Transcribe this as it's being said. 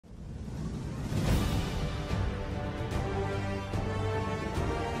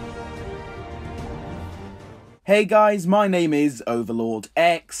Hey guys, my name is Overlord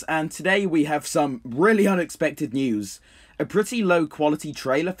X, and today we have some really unexpected news. A pretty low quality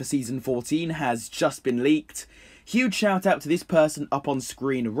trailer for Season 14 has just been leaked. Huge shout out to this person up on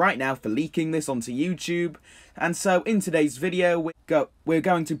screen right now for leaking this onto YouTube. And so in today's video, we're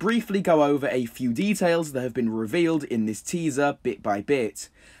going to briefly go over a few details that have been revealed in this teaser bit by bit.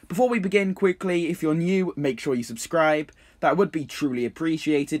 Before we begin, quickly, if you're new, make sure you subscribe. That would be truly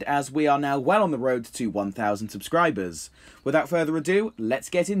appreciated, as we are now well on the road to 1,000 subscribers. Without further ado, let's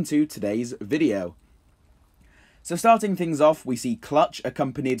get into today's video. So starting things off, we see Clutch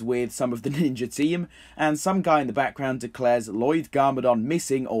accompanied with some of the Ninja team, and some guy in the background declares Lloyd Garmadon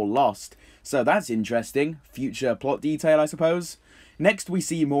missing or lost. So that's interesting. Future plot detail, I suppose. Next we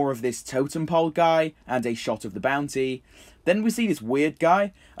see more of this totem pole guy, and a shot of the bounty. Then we see this weird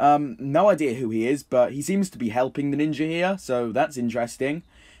guy. No idea who he is, but he seems to be helping the ninja here, so that's interesting.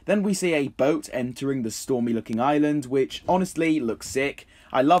 Then we see a boat entering the stormy looking island, which honestly looks sick.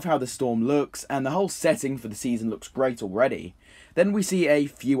 I love how the storm looks, and the whole setting for the season looks great already. Then we see a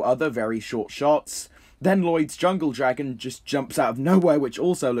few other very short shots. Then Lloyd's jungle dragon just jumps out of nowhere, which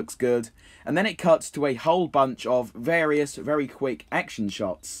also looks good. And then it cuts to a whole bunch of various very quick action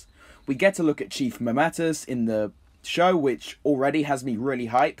shots. We get to look at Chief Mamatus in the show, which already has me really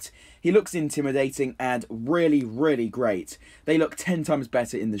hyped. He looks intimidating and really great. They look 10 times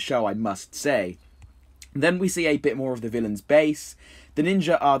better in the show, I must say. Then we see a bit more of the villain's base. The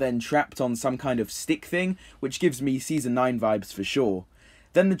ninja are then trapped on some kind of stick thing, which gives me Season 9 vibes for sure.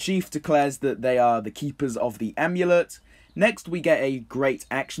 Then the chief declares that they are the keepers of the amulet. Next we get a great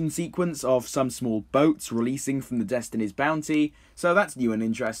action sequence of some small boats releasing from the Destiny's bounty, so that's new and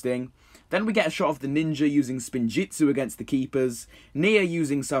interesting. Then we get a shot of the ninja using spinjitzu against the keepers, Nia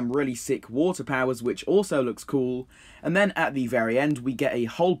using some really sick water powers, which also looks cool, and then at the very end we get a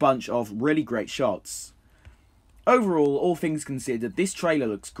whole bunch of really great shots. Overall, all things considered, this trailer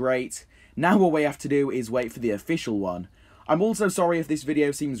looks great. Now all we have to do is wait for the official one. I'm also sorry if this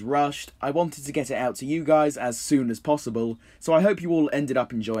video seems rushed. I wanted to get it out to you guys as soon as possible, so I hope you all ended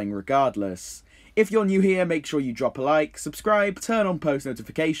up enjoying regardless. If you're new here, make sure you drop a like, subscribe, turn on post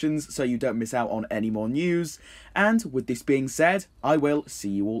notifications so you don't miss out on any more news, and with this being said, I will see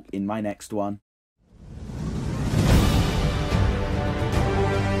you all in my next one.